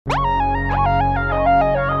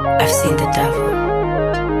I've seen the devil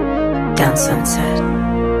down sunset,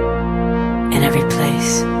 in every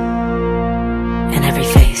place, in every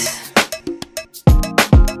face.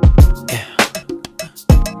 Yeah.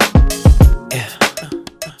 Yeah.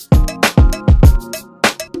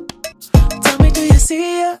 Tell me, do you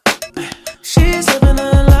see her? She's living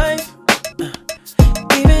her life.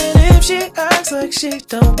 Even if she acts like she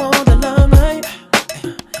don't want the limelight.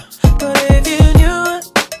 But if you knew it,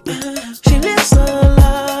 she lives her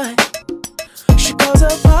life. She calls her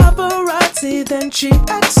paparazzi, then she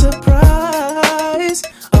acts surprised.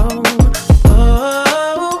 Oh,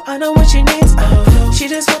 oh, I know what she needs. Oh, she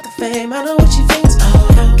just want the fame, I know what she thinks.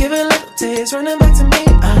 Oh, give it a little taste, running back to me.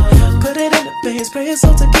 Oh, put it in the base, pray it's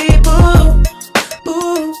all to keep. Ooh,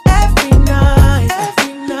 ooh, every night,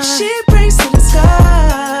 she prays to the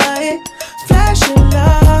sky, flashing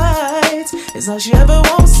lights. It's all she ever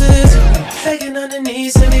wants is begging on her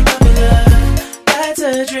knees to be popular. That's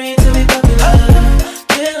her dream, to be popular.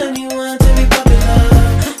 Kill anyone to be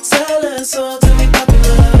popular. Sell her soul to be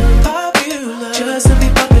popular. Popular, just to be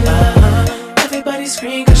popular. Everybody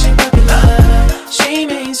scream cause she popular. She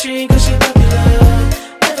mainstream cause she popular.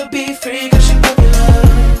 Never be free cause she popular.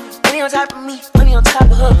 Money on top of me, money on top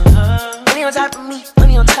of her. Money on top of me,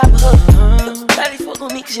 money on top of her. Daddy fuck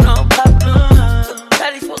with me cause you know I'm popular.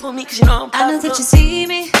 Daddy fuck with me cause you know I'm popular. I know that you see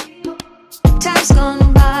me, time's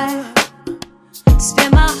gone by.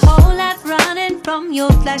 Spend my whole life running from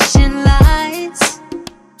your flashing lights.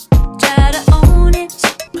 Try to own it,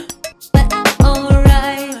 but I'm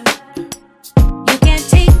alright. You can't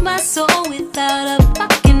take my soul without a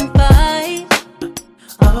fucking fight.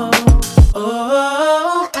 Oh,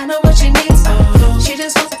 oh, I know what she needs. Oh, she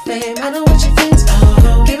just wants the fame, I know what she thinks.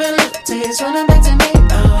 Oh, give it a little taste, running back to me.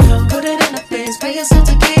 Oh, put it in the face, pay yourself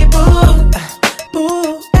to keep. Ooh,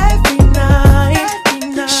 ooh, every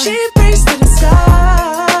night, she prays to the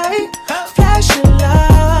sky, flashing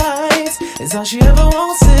lights. It's all she ever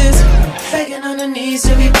wants is begging on her knees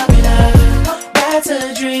to be popular. That's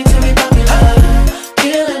her dream, to be popular.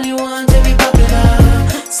 Kill anyone to be popular.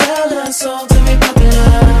 Sell her soul to be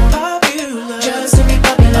popular. Popular, just to be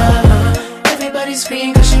popular. Everybody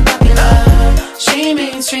scream cause she popular. She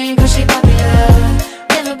mainstream cause she popular.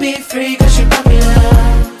 Never be free cause she popular.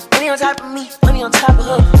 Money on top of me, money on top of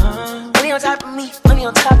her. Money on top of me, money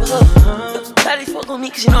on top of her. Shawty fuck with me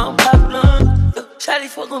cause you know I'm popular. Shawty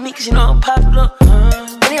fuck with me cause you know I'm popular.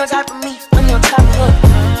 Money on top of me, money on top of her.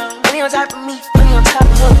 Money on top of me, money on top of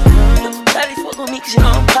her. Shawty fuck with me cause you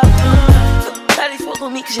know I'm popular. Shawty fuck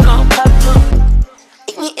with me cause you know I'm popular.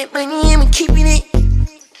 Eating money, I'm keeping it.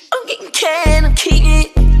 I'm getting cash, I'm keeping it.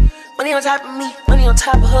 Money on top of me, money on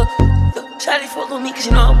top of her. Shawty fuck with me cause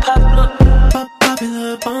you know I'm popular.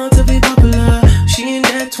 Popular, born to be popular. She ain't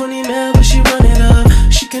that 20 mil, but she run it up.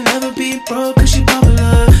 She can never be broke cause she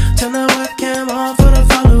popular. Turn that webcam on for the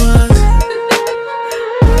followers.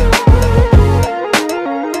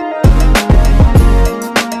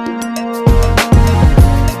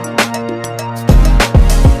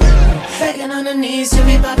 Begging on her knees to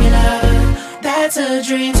be popular. That's her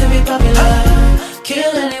dream, to be popular.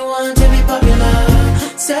 Kill anyone to be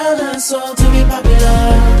popular. Sell her soul to be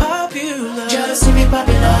popular. Popular, just to be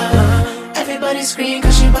popular. Everybody scream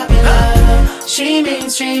cause she popular. She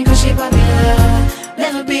mainstream cause she popular.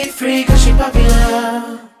 Never be free cause she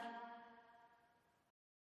popular.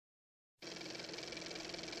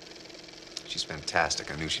 She's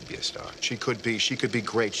fantastic. I knew she'd be a star. She could be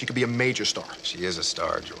great. She could be a major star. She is a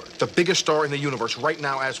star, George. The biggest star in the universe right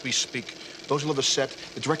now as we speak. Those who love the set,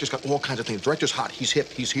 the director's got all kinds of things. The director's hot, he's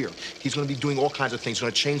hip, he's here. He's gonna be doing all kinds of things. He's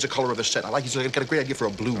gonna change the color of the set. He's got a great idea for a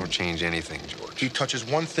blue. Don't change anything, George. He touches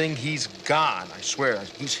one thing, he's gone. I swear,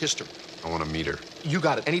 he's history. I want to meet her. You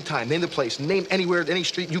got it, anytime. Name the place, name anywhere, any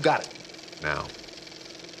street, you got it. Now.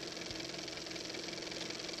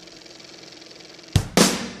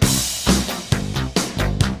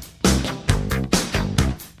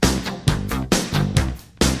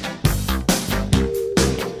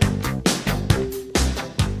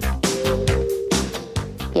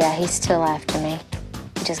 Yeah, he's still after me.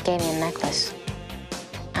 He just gave me a necklace.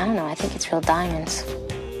 I don't know, I think it's real diamonds.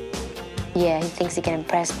 Yeah, he thinks he can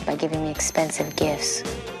impress me by giving me expensive gifts.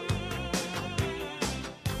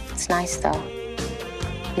 It's nice, though.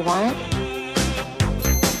 You want it?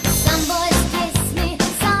 Some boys kiss me,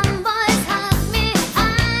 some boys hug me.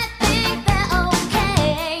 I think they're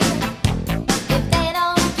okay. If they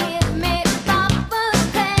don't give me proper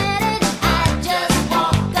credit, I just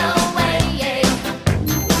walk away.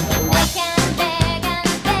 They can beg and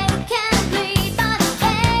they can plead, but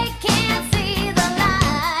they can't see the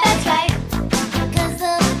light. That's right, 'cause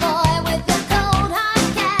the boy with the cold hard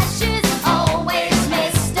cash is always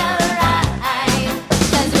Mr.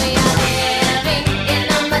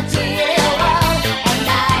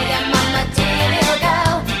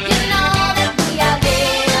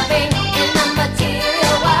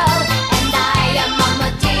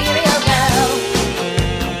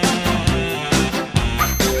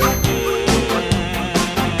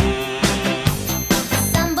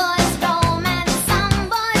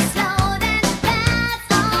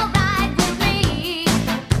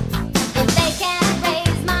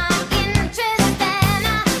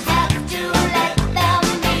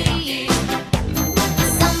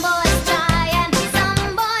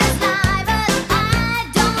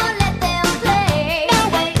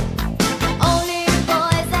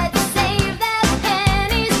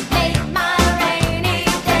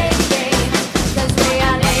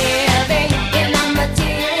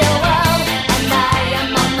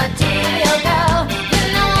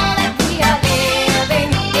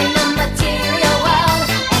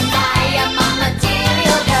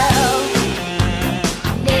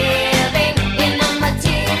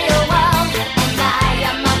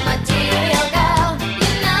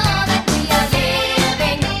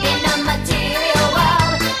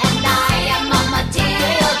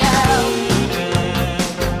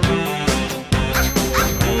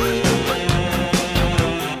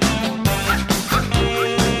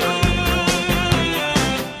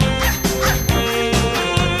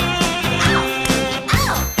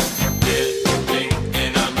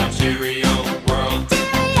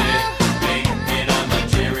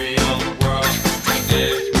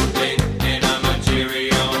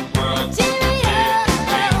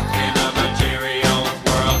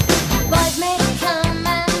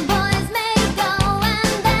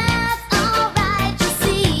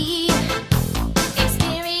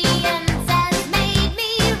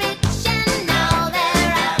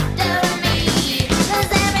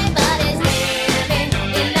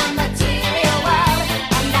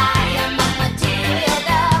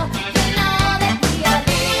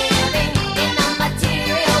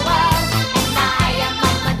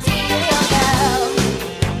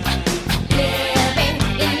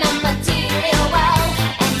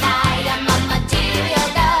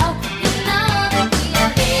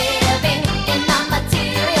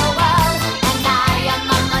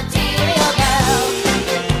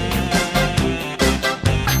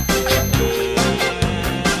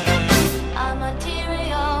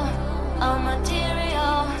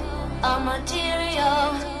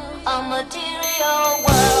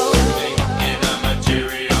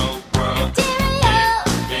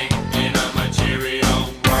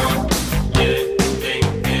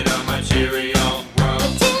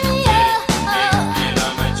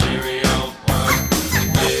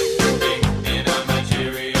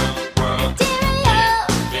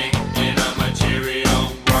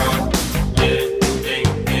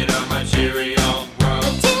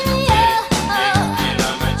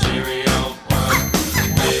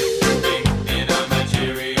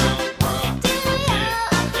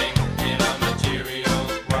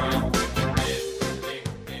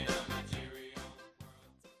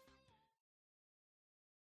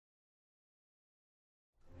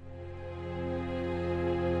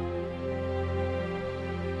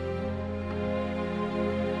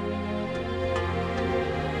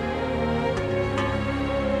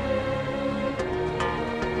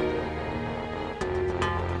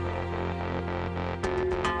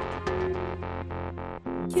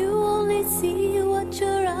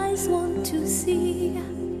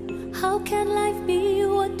 can life be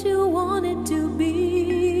what you want it to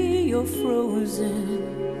be? You're frozen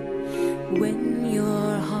when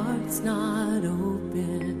your heart's not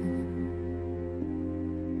open.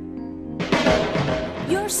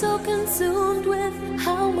 You're so consumed with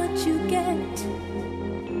how much you get.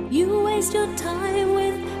 You waste your time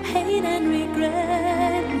with hate and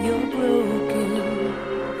regret. You're broken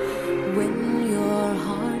when your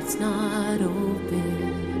heart's not open.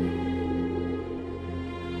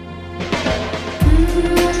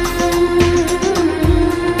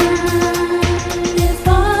 If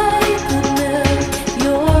I could melt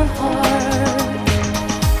your heart,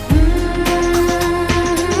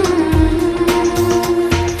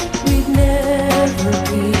 we'd never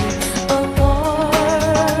be apart.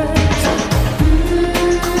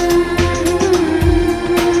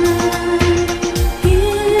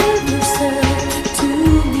 Give yourself to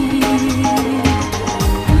me.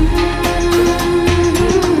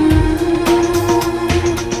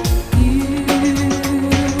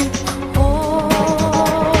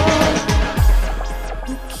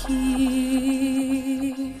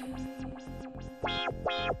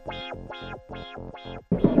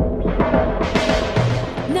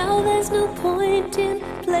 Now there's no point in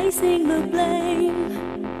placing the blame,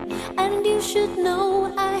 and you should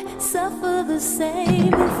know I suffer the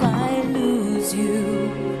same. If I lose you,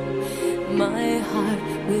 my heart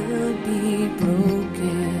will be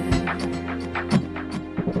broken.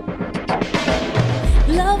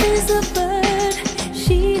 Love is a bird,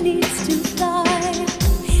 she needs to fly.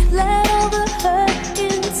 Let all the hurt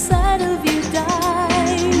inside of you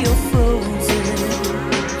die. You're frozen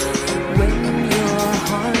when your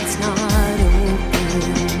heart's not open.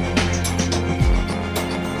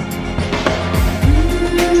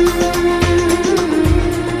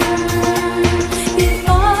 If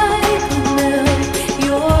I could melt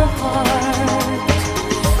your heart,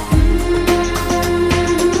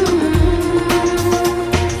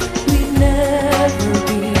 we'd never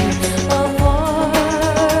be apart.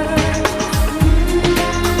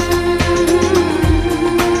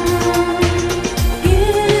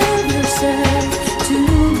 Give yourself to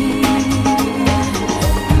me.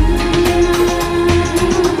 You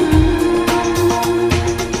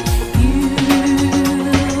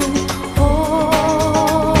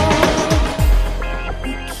hold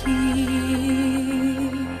the key.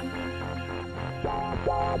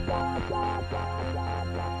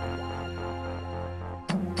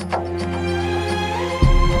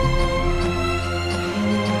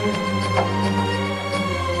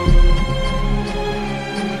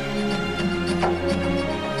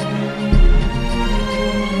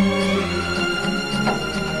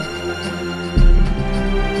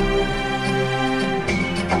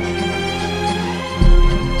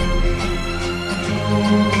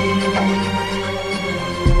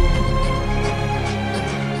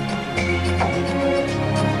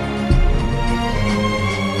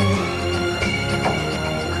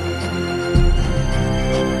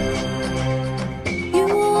 You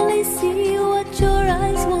only see what your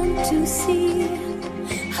eyes want to see.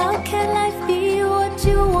 How can life be what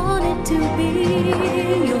you want it to be?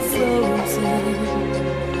 You're frozen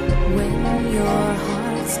when your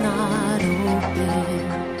heart's not open.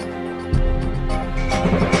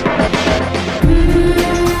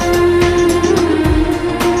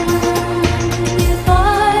 If I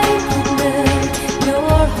could melt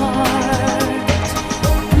your heart,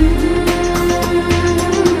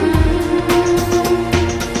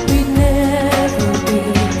 we'd never be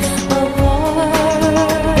apart.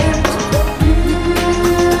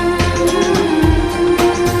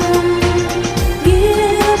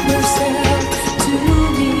 Give yourself to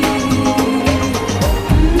me.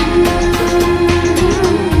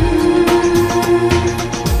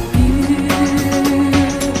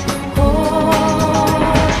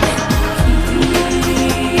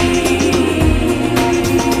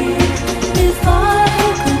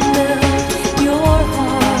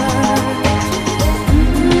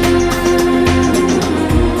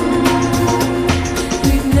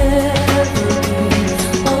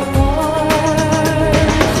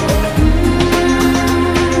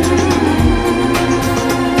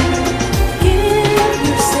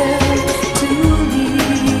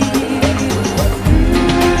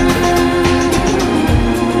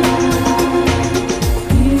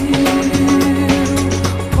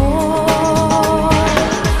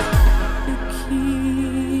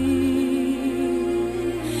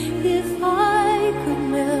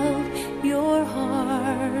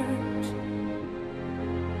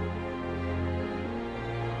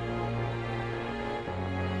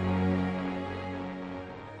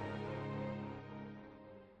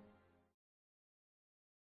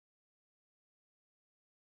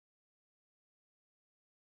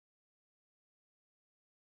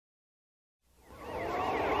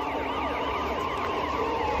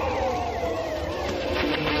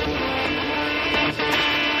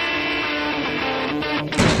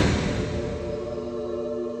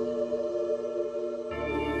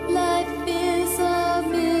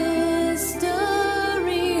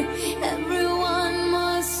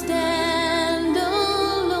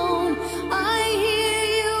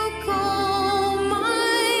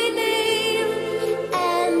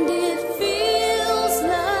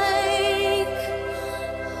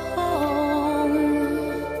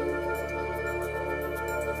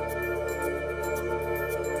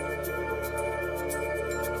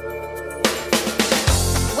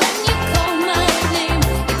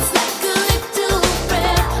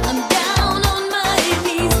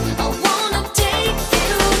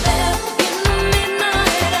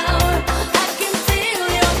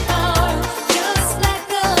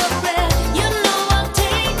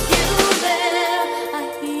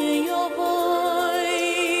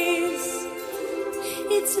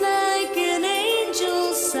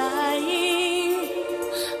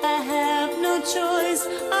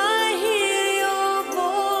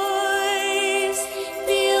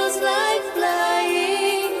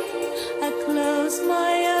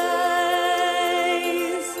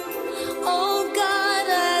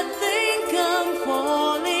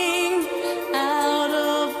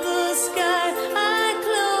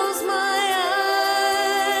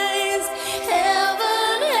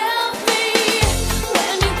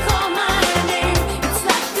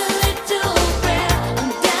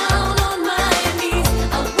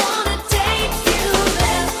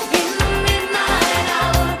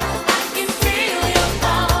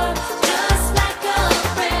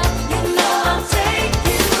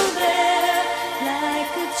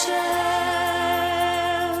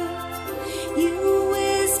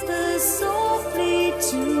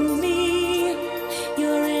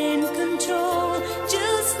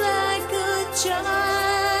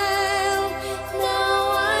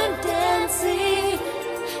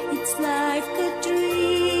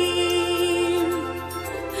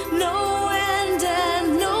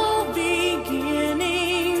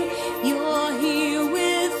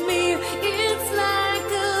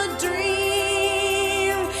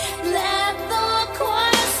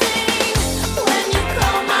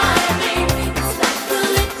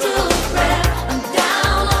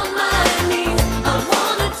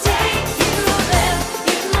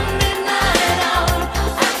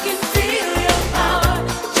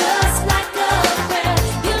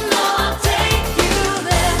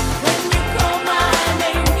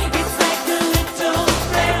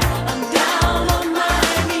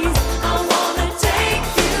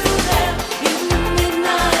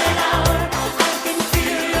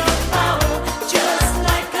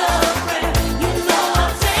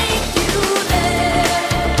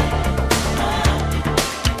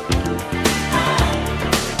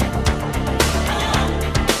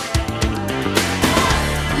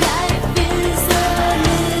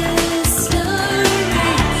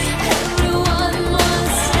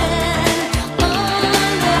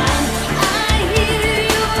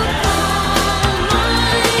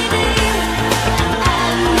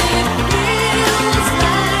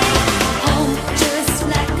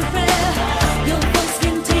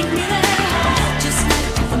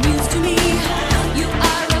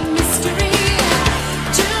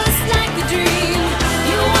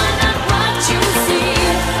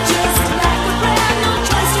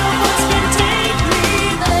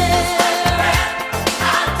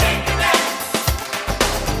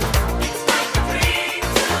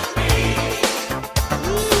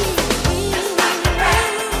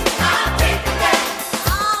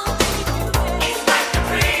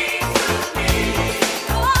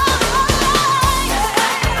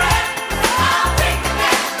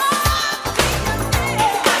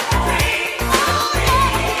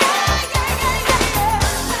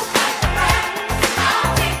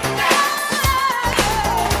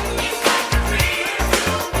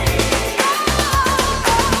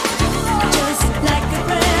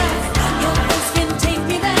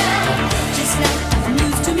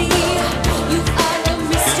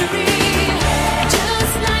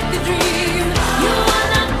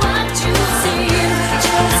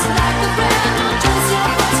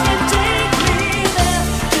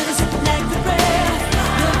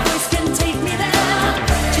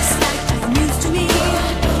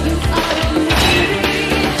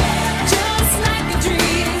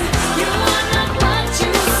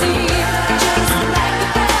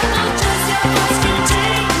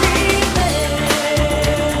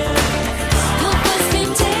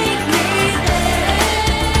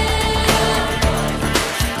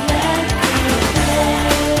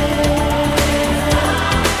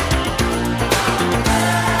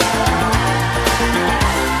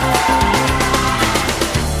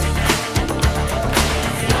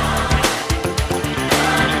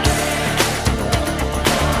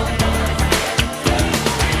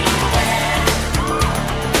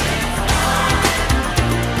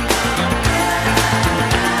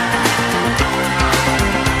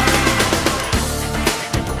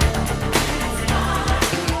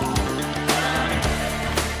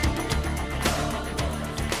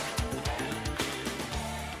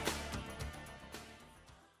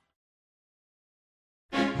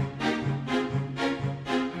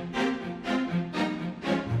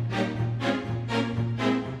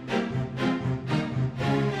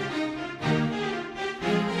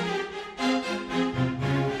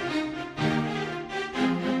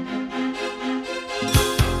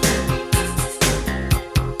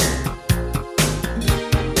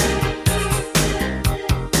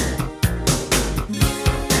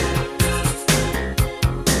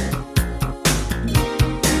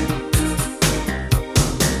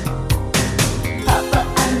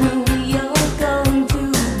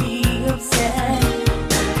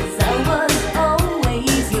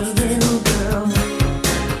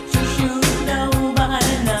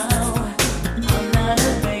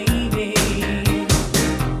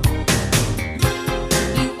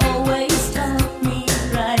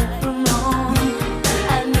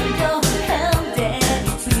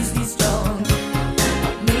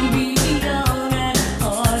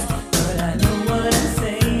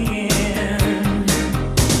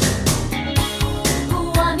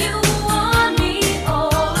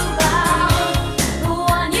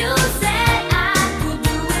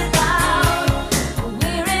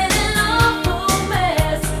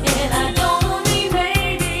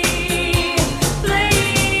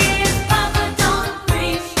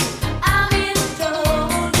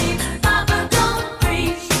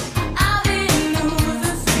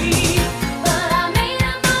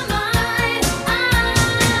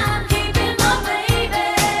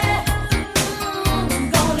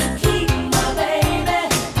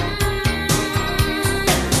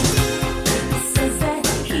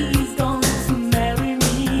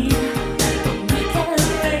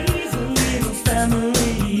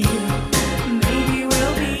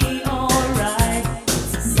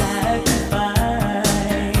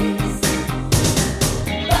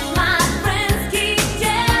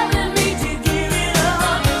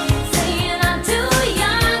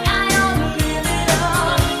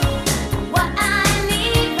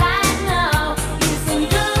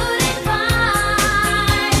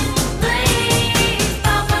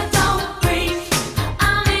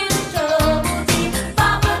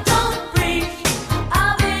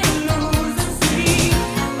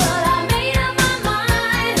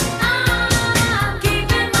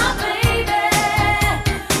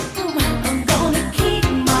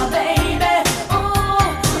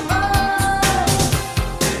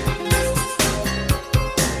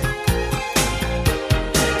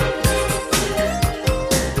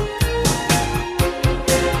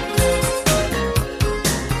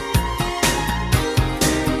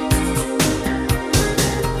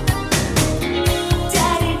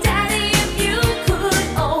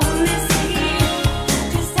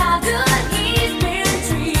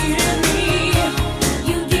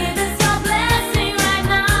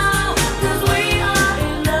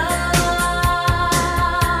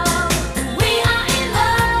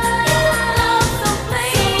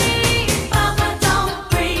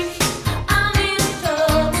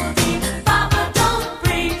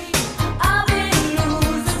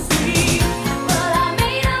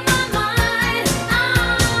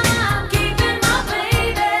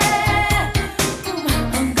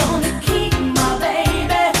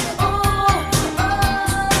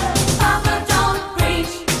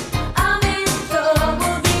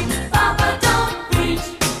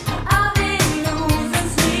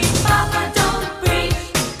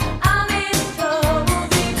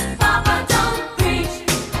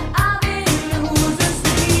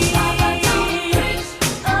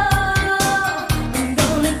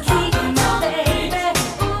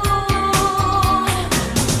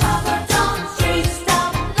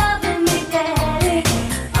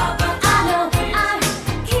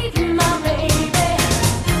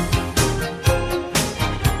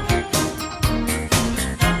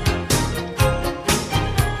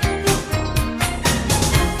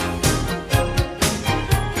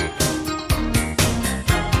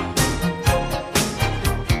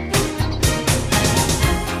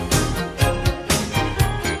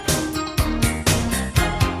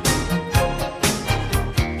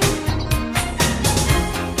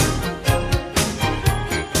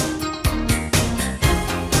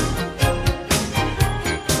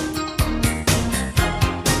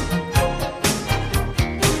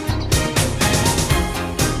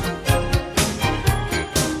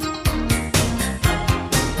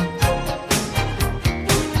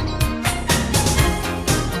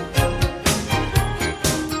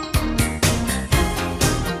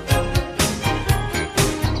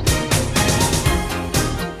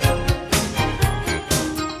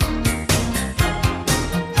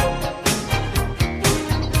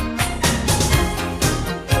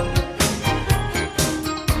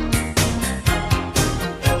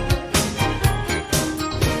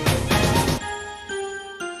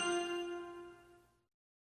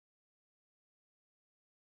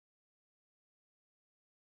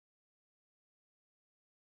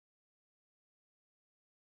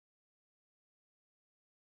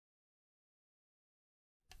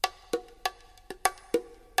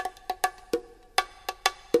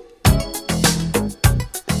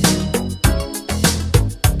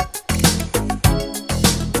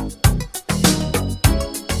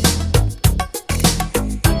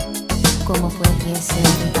 ¿Cómo puede ser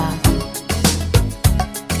verdad?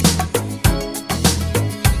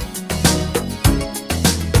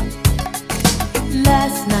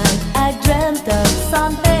 Last night I dreamt of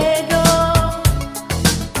San Pedro,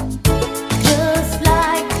 just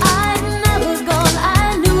like I'd never gone.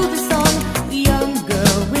 I knew the song, a young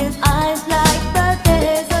girl with eyes like the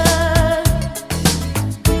desert.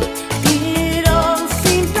 It all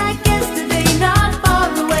seems like yesterday, not far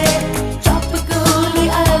away. Tropical, the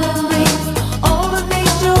island breeze, all of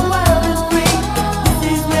nature wild and free. This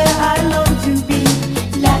is where I long to be,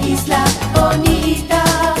 La Isla Bonita.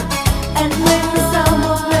 And when the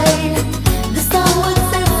summer played, the sun would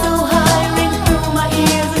set so high, ring through my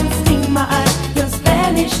ears and sting my eyes, your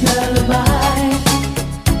Spanish lullaby.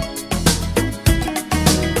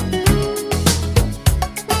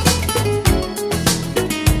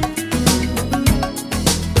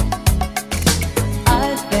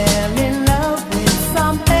 I fell in love with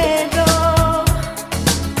San Pedro.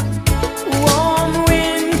 Warm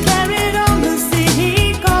wind carried on the sea, he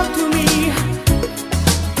called to me.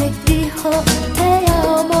 Te dijo te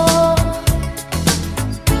amo.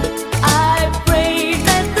 I prayed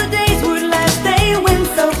that the days would last, they went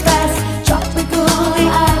so fast. Tropical, the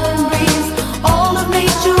island breeze, all of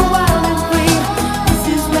nature wild and free. This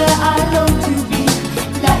is where I long to be,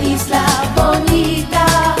 La Isla Bonita.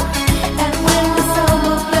 And when the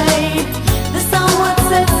summer played, the sun would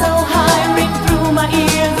set so high, ring through my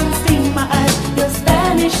ears and sting my eyes, your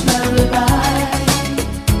Spanish lullaby.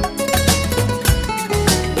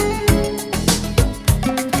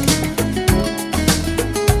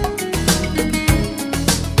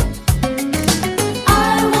 I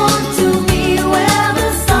want to be where the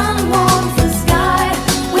sun warms the sky.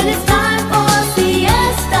 When it's time for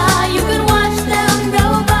siesta, you can watch them go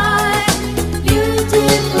by.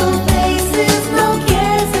 Beautiful faces, no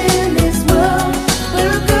cares in this world,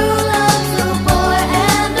 where a girl loves a boy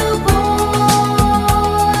and a boy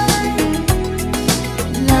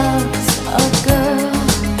loves a girl.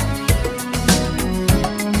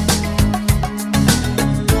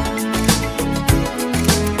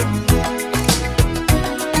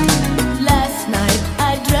 Last night I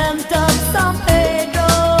dreamt of San Pedro.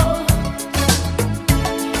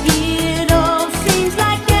 It all seems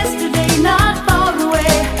like yesterday, not far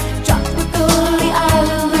away. Tropical, the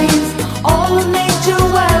island breeze, all of nature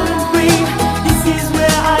wild and free. This is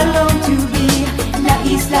where I long to be, La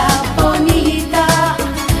Isla Bonita.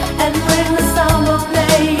 And when the summer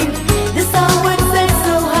played, the sun would set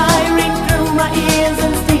so high, ring through my ears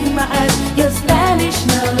and sting my eyes, your Spanish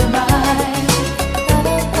lullaby.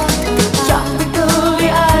 Tropical, the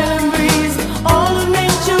island breeze, all of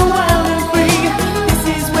nature wild and free. This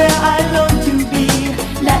is where I long to be,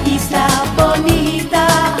 La Isla Bonita.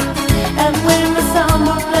 And when the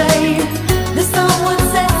summer played, the sun would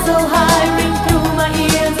set so high, ring through my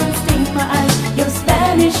ears and sting my eyes, your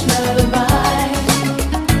Spanish lullaby.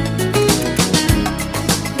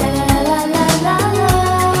 La la la la la la.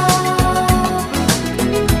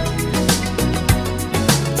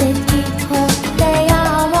 Te dijo te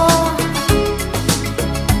amo.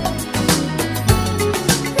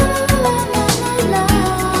 La la la la la.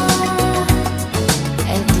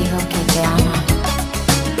 Él dijo que te ama.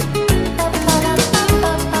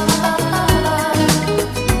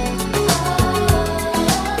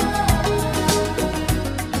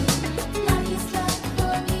 La Isla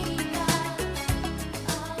Bonita.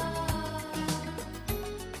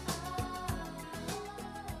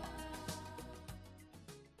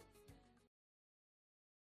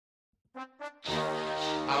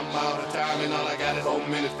 I'm out of time and all I got is 4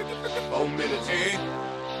 minutes. 4 minutes, hey.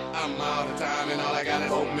 I'm out of time and all I got is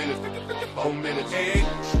 4 minutes. 4 minutes, hey.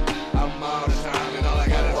 I'm out of time and all I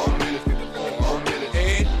got is 4 minutes. 4 minutes,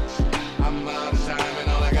 hey. I'm out of time and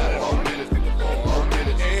all I got is 4 minutes. 4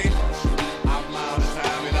 minutes, hey. I'm out of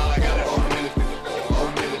time and all I got is 4 minutes.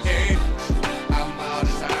 4 minutes, hey. I'm out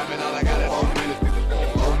of time and all I got is 4 minutes.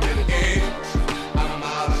 4 minutes, hey. I'm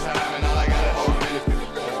out of time and all I got is 4 minutes.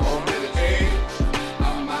 4 minutes, hey.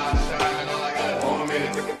 I'm out of time and all I got is 4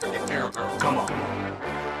 minutes. Come on.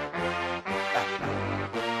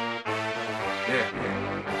 Yeah.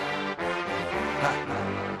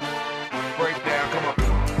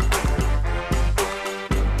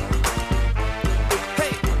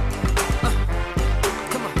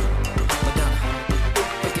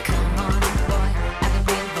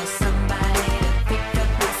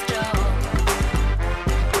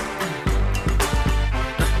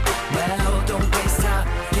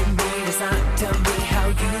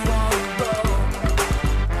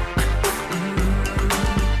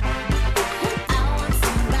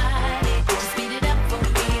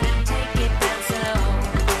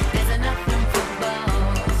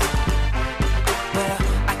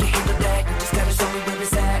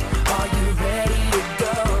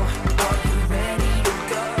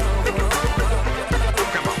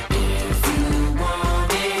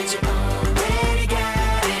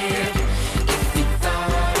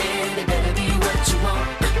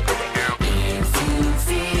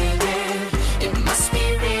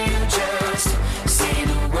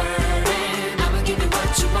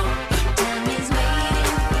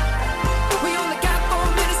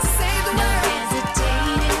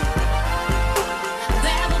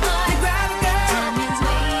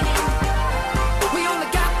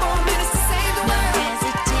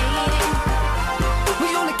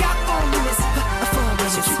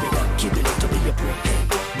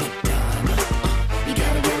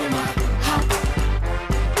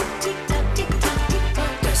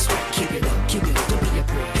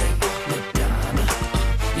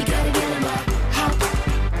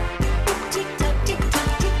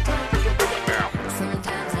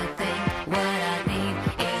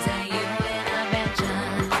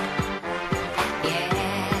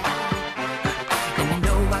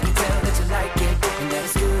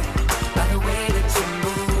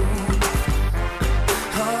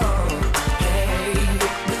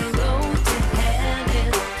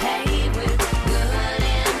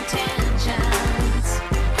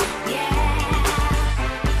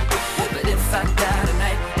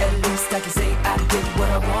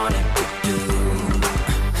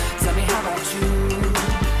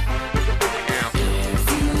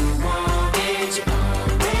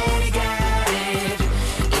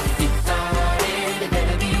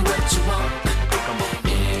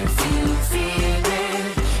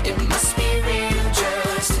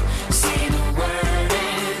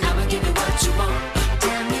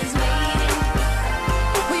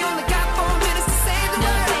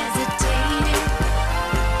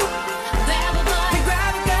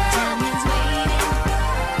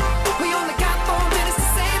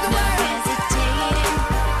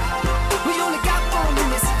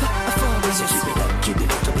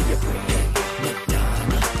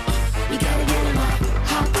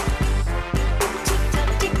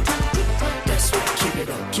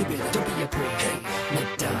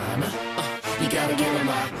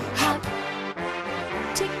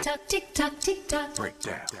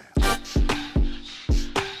 breakdown.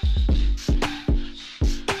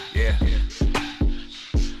 Yeah.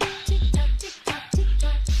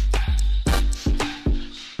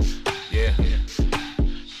 Yeah.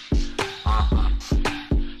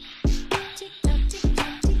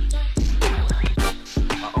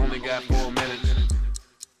 I only got 4 minutes to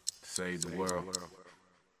save the world.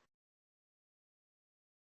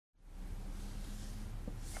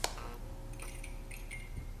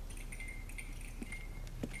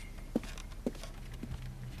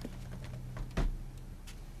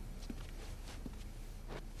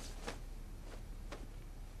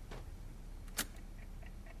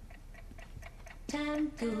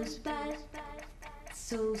 Time goes by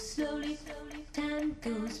so slowly. Time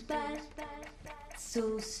goes by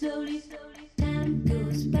so slowly. Time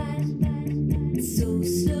goes by so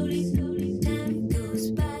slowly. Time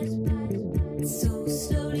goes by so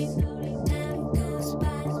slowly. Time goes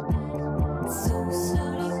by so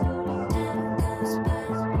slowly. Time goes by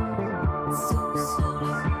so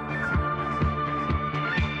slowly.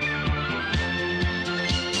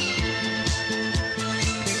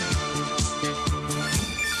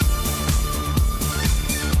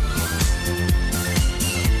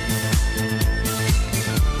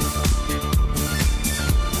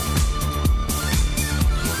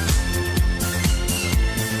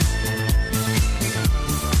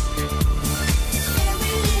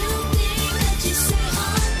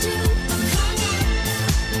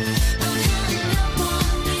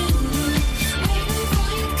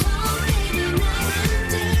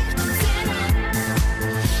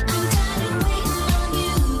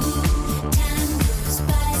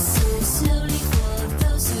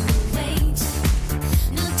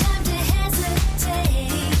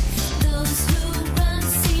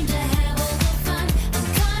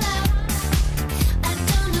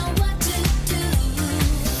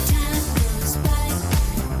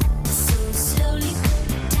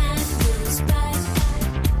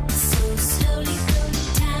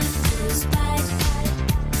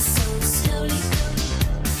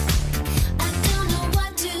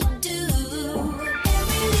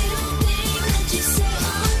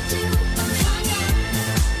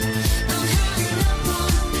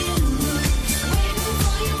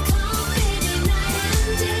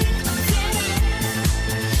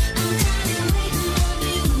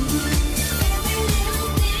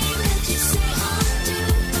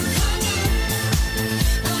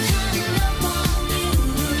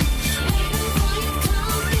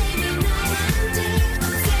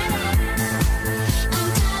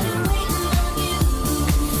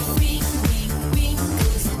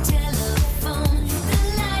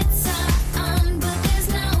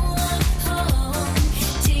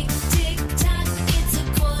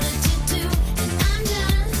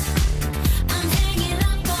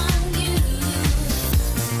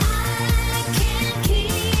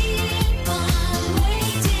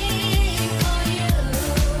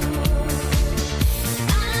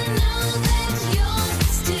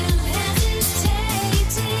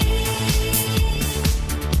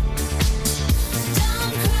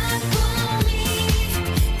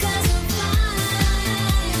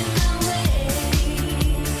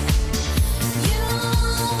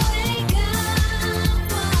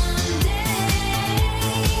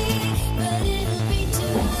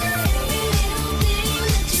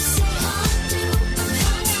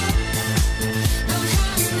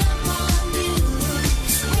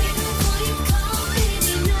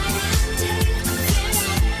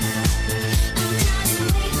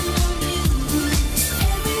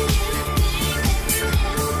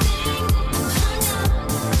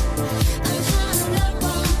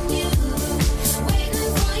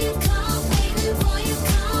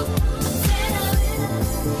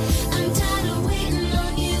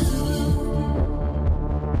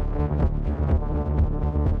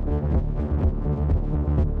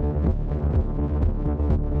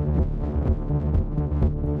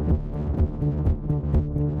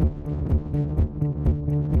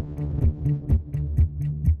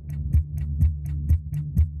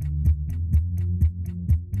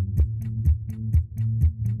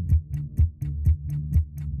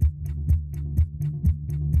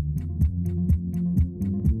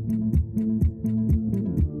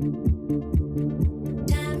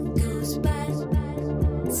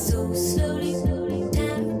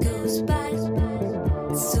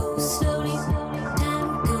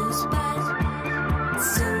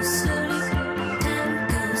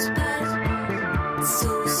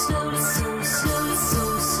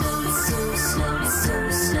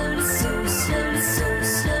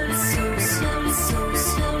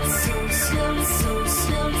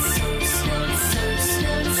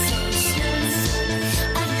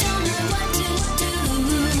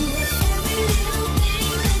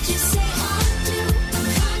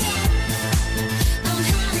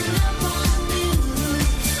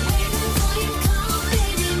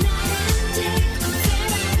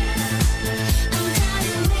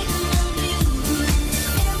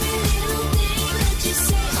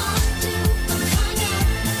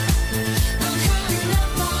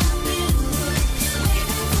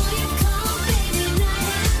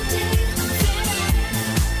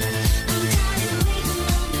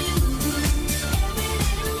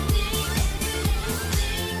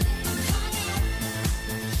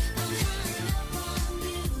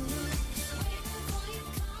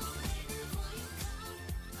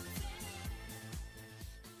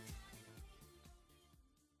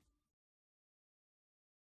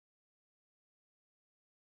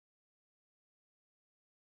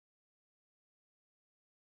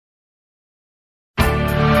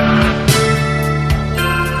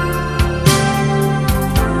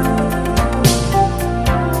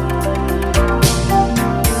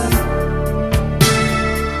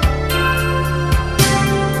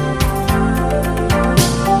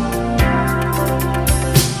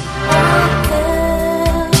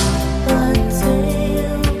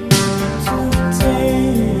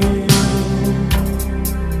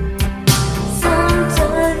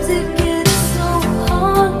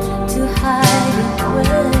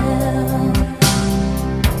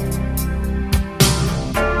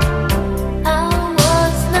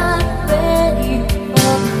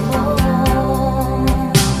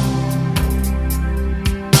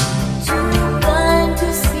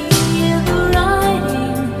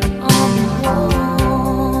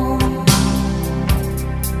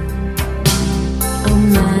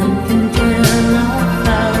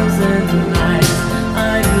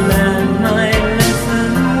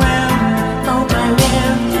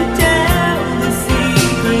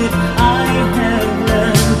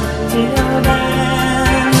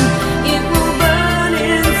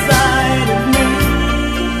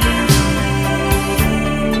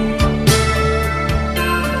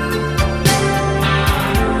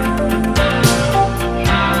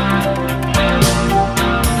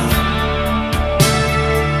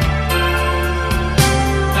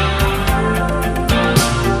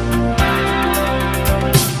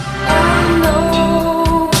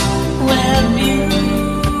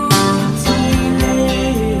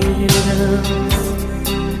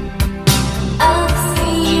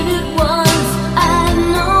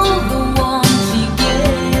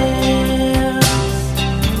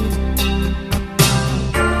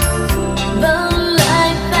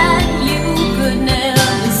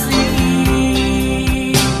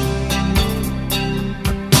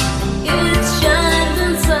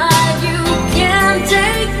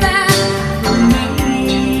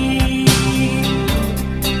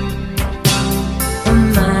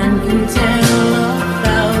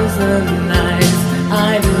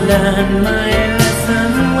 learned my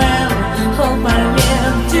lesson well. Hope I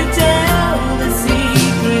live to tell the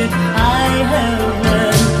secret I have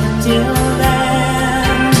learned. Till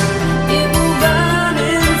then, it will burn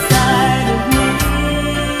inside of me.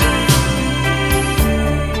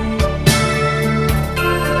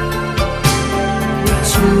 The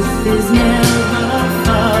truth is never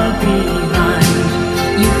far behind.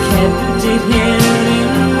 You kept it hidden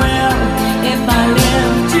well. If I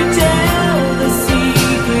live to tell the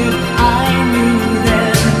secret I knew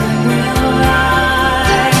then, will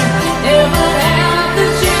I ever have the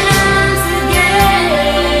chance again?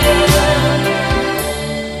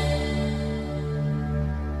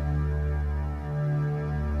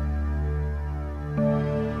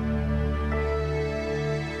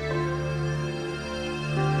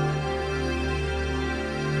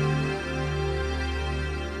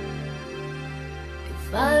 If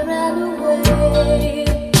I ran away,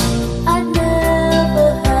 I'd never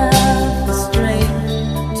have the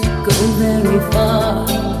strength to go very far.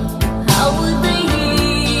 How would they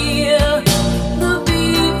hear the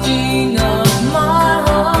beating of my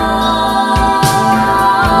heart?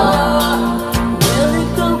 Will it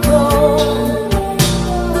go cold,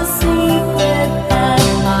 the secret that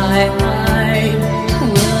I hide?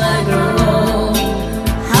 Will I grow old?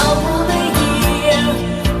 How will they hear?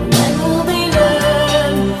 When will they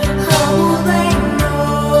learn? How will they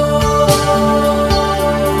know?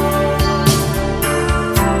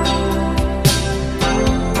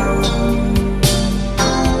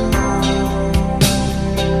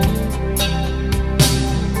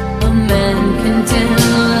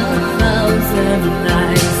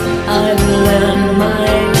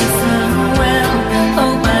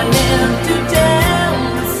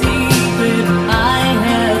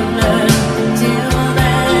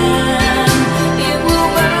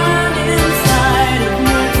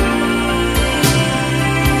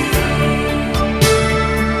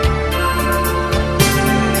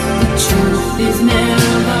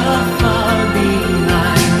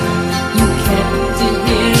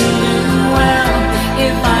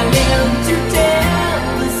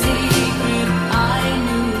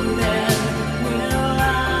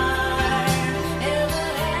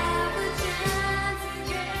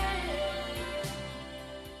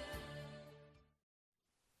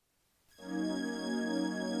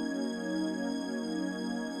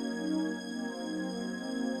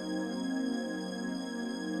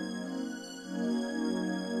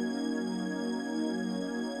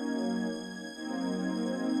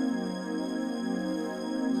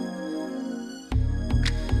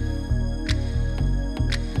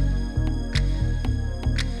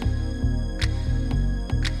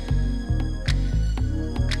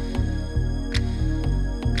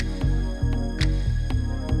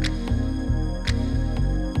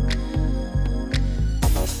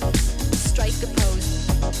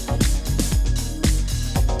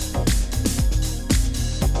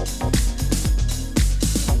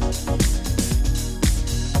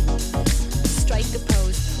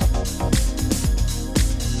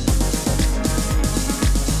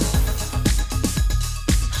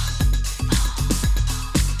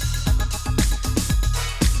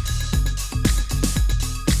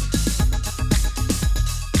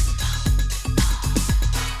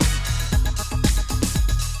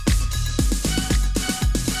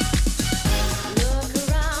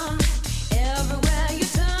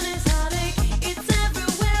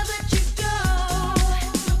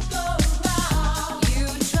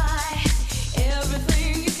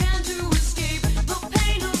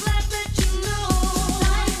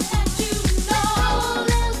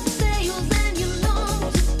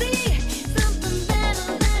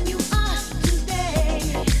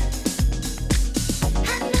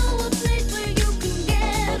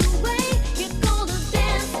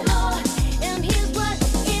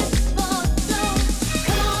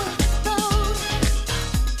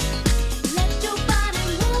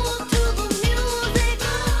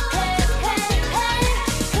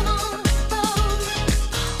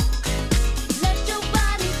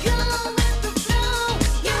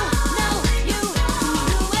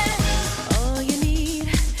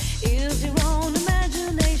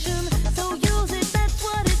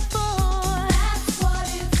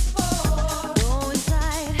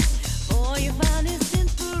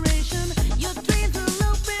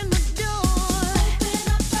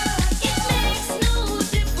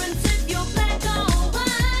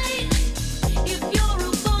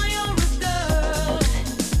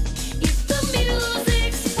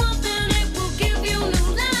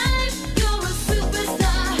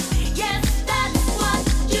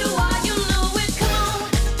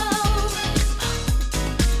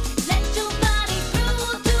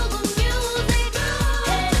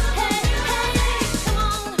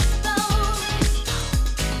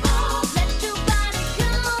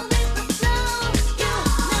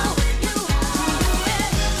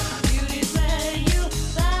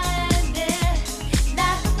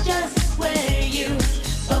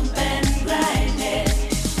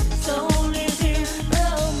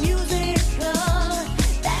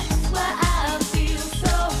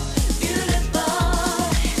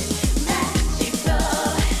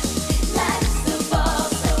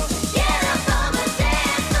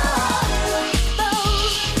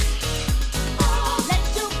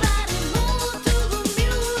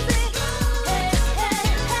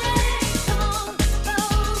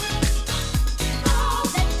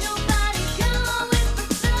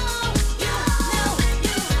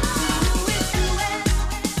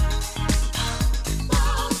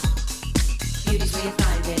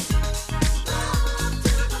 it.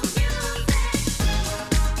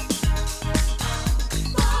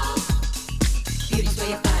 Beauty's where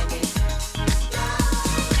you find it.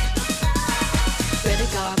 Greta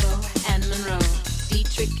Garbo and Monroe,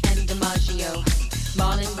 Dietrich and DiMaggio,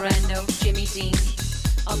 Marlon Brando, Jimmy Dean,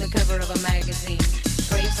 on the cover of a magazine.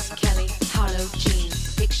 Grace Kelly, Harlow Jean,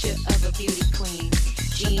 picture of a beauty queen.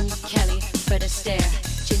 Jean Kelly, Fred Astaire,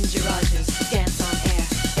 Ginger Rogers, dance on air.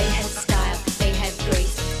 They had style, they had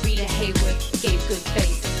grace. Rita Hayworth gave good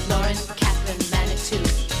face. Lauren Catherine Manitou,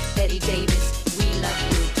 Betty Davis, we love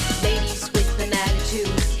you. Ladies with an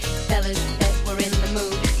attitude, fellas that were in the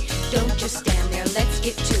mood. Don't just stand there, let's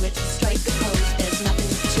get to it. Strike a pose, there's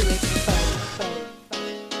nothing to it.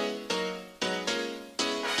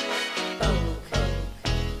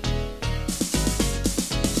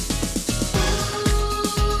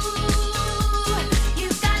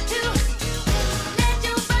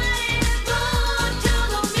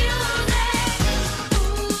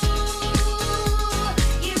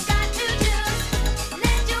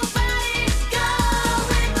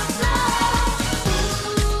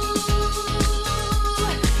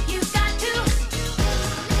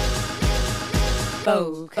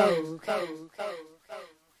 Vogue.